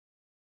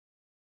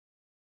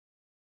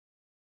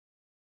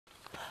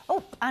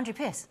Oh, Andrew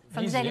Piers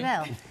from the Daily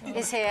Mail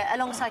is here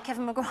alongside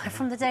Kevin Maguire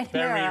from the Daily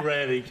Mail. Very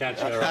rarely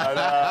catch her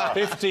out.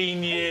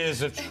 15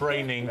 years of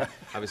training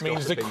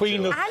means the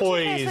Queen of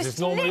Poise is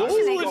normally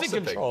always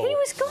in control. He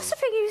was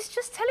gossiping. He was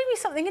just telling me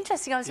something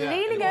interesting. I was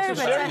leaning over.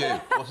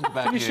 It wasn't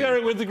about you. Can you share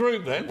it with the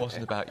group then? It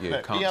wasn't about you.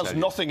 He has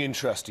nothing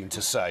interesting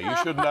to say. You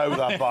should know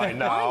that by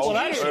now. Well,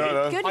 actually,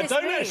 I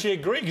don't actually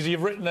agree, because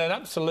you've written an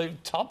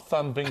absolute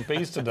top-thumping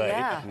piece today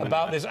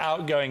about this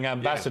outgoing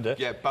ambassador.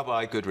 Yeah,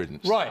 bye-bye, good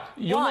riddance. Right,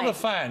 you're not a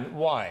fan.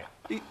 Why?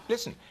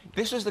 Listen,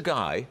 this was the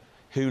guy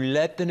who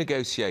led the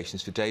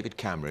negotiations for David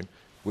Cameron,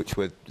 which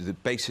were the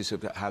basis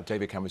of how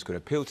David Cameron's going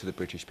to appeal to the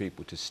British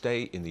people to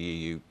stay in the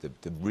EU,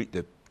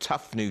 the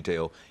tough New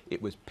Deal. It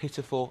was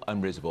pitiful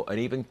and risible, and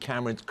even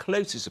Cameron's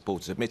closest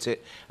supporters admit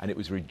it, and it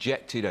was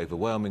rejected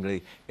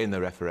overwhelmingly in the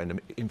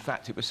referendum. In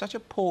fact, it was such a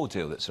poor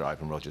deal that Sir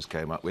Ivan Rogers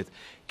came up with.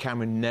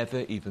 Cameron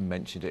never even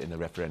mentioned it in the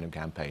referendum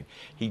campaign.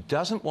 He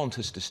doesn't want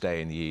us to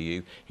stay in the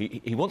EU.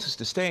 He wants us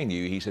to stay in the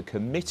EU. He's a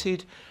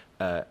committed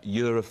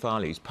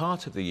Europhile. He's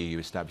part of the EU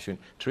establishment.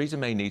 Theresa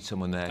May needs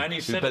someone there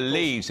who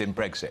believes in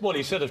Brexit. Well,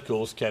 he said, of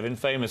course, Kevin,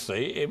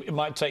 famously, it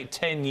might take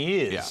 10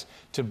 years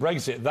to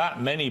Brexit.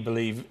 That, many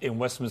believe, in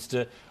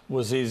Westminster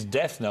was his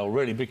death knell,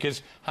 really,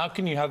 because how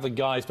can you have the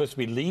guy supposed to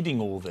be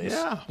leading all this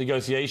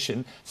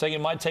negotiation saying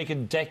it might take a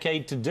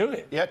decade to do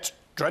it? Yeah, it's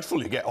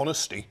dreadful you get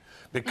honesty,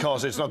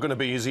 because it's not going to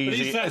be as easy.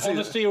 But is that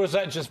honesty, or is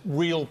that just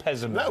real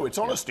pessimism? No, it's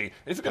honesty.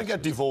 If you're going to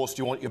get divorced,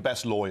 you want your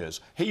best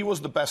lawyers. He was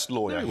the best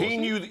lawyer. No, he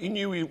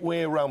knew his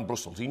way around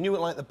Brussels. He knew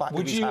it like the back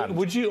of his hand.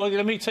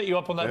 Let me take you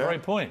up on that very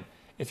point.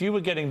 If you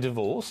were getting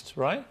divorced,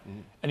 right,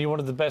 and you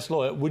wanted the best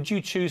lawyer, would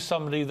you choose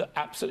somebody that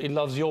absolutely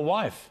loves your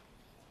wife?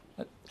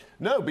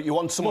 No, but you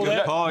want someone...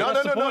 Good point.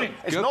 No.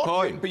 It's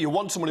not. But you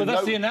want someone who knows... But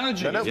that's the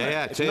analogy. No,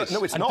 it is.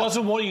 No, it's and not.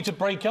 doesn't want you to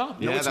break up.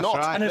 No, it's not.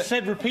 Right. And has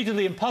said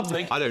repeatedly in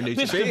public, I don't need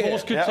this to be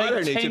divorce here. could take I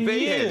don't 10 need to be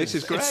years. here. This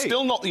is great. It's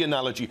still not the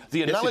analogy.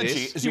 The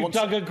analogy is you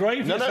dug a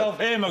grave for yourself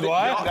here,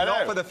 Maguire.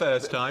 Not for the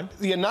first time.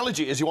 The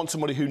analogy is you want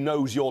somebody who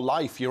knows your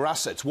life, your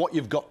assets, what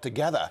you've got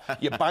together,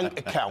 your bank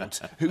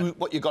account,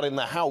 what you've got in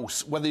the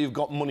house, whether you've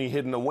got money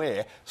hidden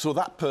away, so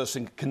that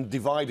person can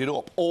divide it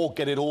up or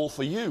get it all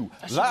for you.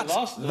 That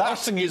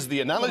is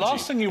the analogy. The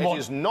last thing you want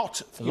is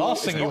not... The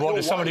last thing you want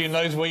is somebody who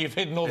knows where you've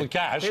hidden all the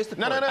cash.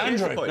 No,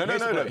 Andrew.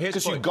 No,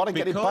 because you've got to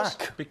get it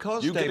back.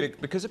 Because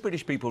the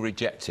British people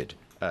rejected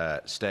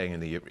staying in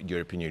the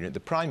European Union, the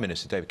Prime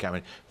Minister, David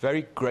Cameron,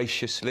 very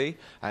graciously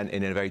and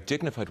in a very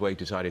dignified way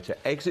decided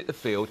to exit the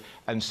field,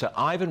 and Sir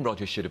Ivan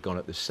Rogers should have gone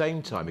at the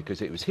same time,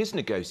 because it was his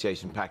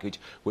negotiation package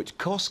which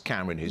cost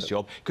Cameron his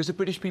job, because the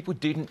British people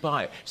didn't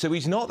buy it. So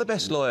he's not the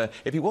best lawyer.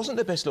 If he wasn't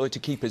the best lawyer to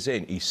keep us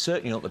in, he's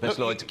certainly not the best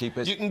lawyer to keep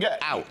us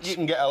out. You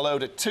can get a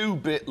load of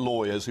two-bit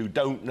lawyers who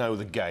don't know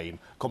the game,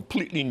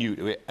 completely new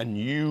to it, and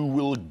you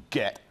will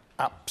get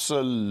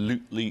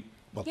absolutely...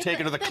 Well,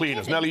 taken to the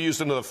cleaners. Nelly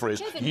used another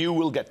phrase. Kevin, you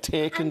will get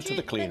taken to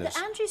the cleaners.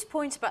 Andrew's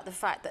point about the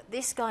fact that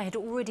this guy had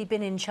already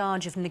been in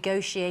charge of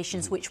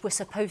negotiations which were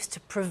supposed to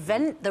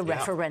prevent the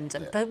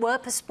referendum, but were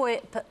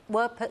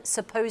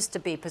supposed to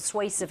be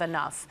persuasive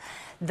enough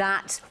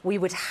that we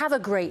would have a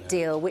great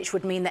deal, which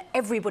would mean that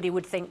everybody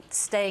would think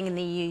staying in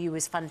the EU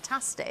is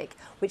fantastic,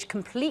 which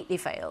completely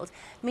failed,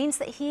 means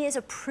that he is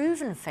a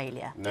proven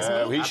failure.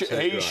 No,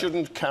 he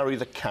shouldn't carry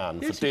the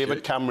can for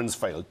David Cameron's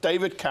failure.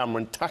 David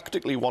Cameron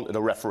tactically wanted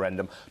a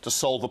referendum to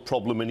solve a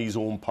problem in his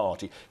own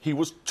party. He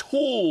was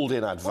told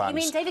in advance... What, you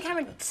mean David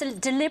Cameron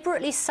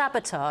deliberately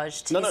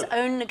sabotaged his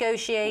own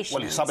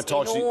negotiations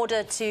in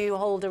order to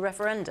hold a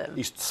referendum?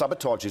 He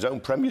sabotaged his own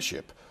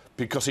premiership,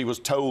 because he was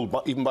told,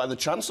 even by the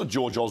Chancellor,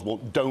 George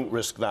Osborne, don't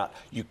risk that.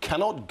 You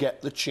cannot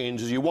get the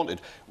changes you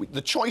wanted.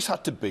 The choice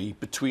had to be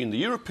between the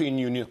European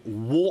Union,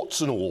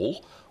 warts and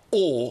all,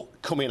 or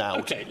coming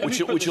out,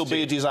 which will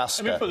be a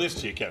disaster. Let me put this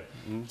to you,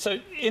 Kevin. So,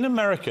 in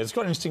America, it's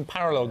got an interesting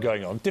parallel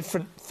going on.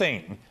 Different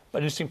thing, but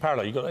an interesting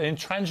parallel. You've got an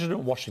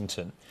intransigent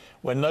Washington,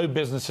 where no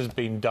business has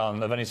been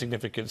done of any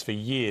significance for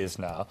years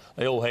now.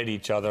 They all hate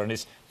each other, and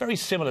it's very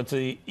similar to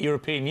the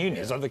European Union.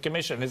 It's like the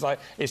Commission. It's like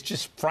it's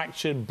just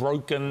fractured,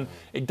 broken.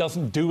 It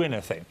doesn't do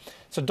anything.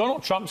 So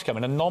Donald Trump's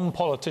coming, a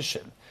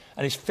non-politician,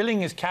 and he's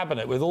filling his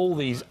cabinet with all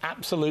these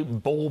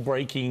absolute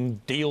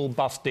ball-breaking,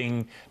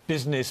 deal-busting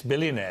business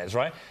billionaires,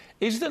 right?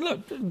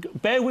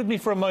 Look, bear with me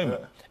for a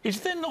moment. Is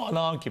there not an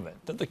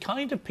argument that the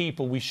kind of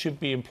people we should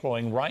be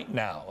employing right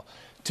now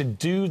to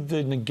do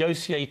the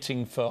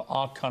negotiating for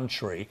our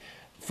country,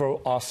 for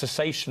our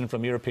cessation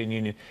from European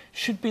Union,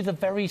 should be the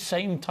very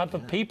same type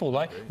of people,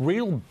 like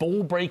real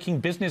ball-breaking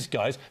business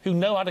guys who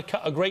know how to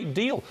cut a great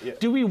deal?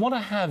 Do we want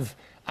to have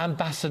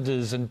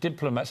ambassadors and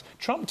diplomats?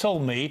 Trump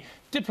told me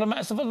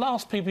diplomats are the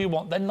last people you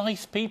want. They're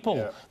nice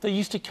people. They're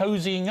used to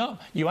cozying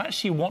up. You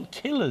actually want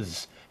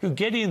killers who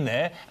get in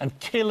there and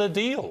kill a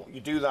deal.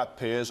 You do that,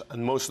 Piers,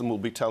 and most of them will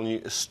be telling you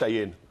to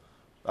stay in.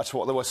 That's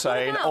what they were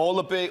saying. All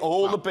the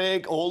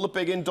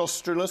big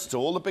industrialists,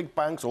 all the big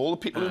banks, all the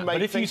people who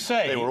make things,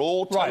 they were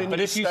all telling you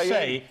to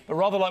stay in. But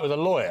rather like with a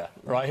lawyer,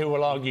 right, who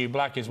will argue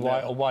black is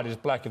white or white is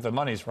black if the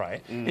money's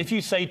right, if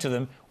you say to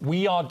them,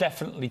 we are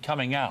definitely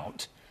coming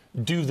out,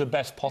 do the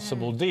best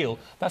possible deal.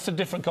 That's a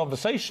different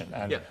conversation.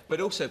 And yeah,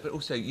 but also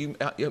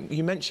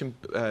you mentioned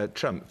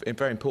Trump,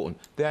 very important.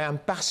 The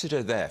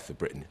ambassador there for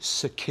Britain,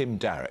 Sir Kim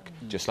Darroch,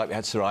 just like we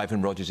had Sir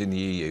Ivan Rogers in the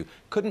EU,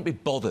 couldn't be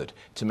bothered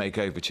to make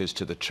overtures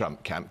to the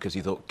Trump camp because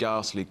he thought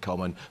ghastly,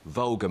 common,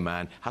 vulgar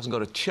man hasn't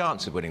got a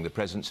chance of winning the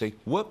presidency.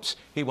 Whoops,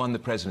 he won the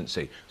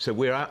presidency. So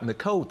we're out in the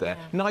cold there.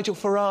 Yeah. Nigel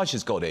Farage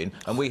has got in,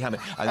 and we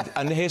haven't.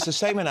 And here's the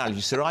same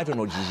analogy. Sir Ivan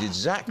Rogers is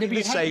exactly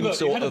the same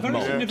sort of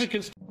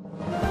mold.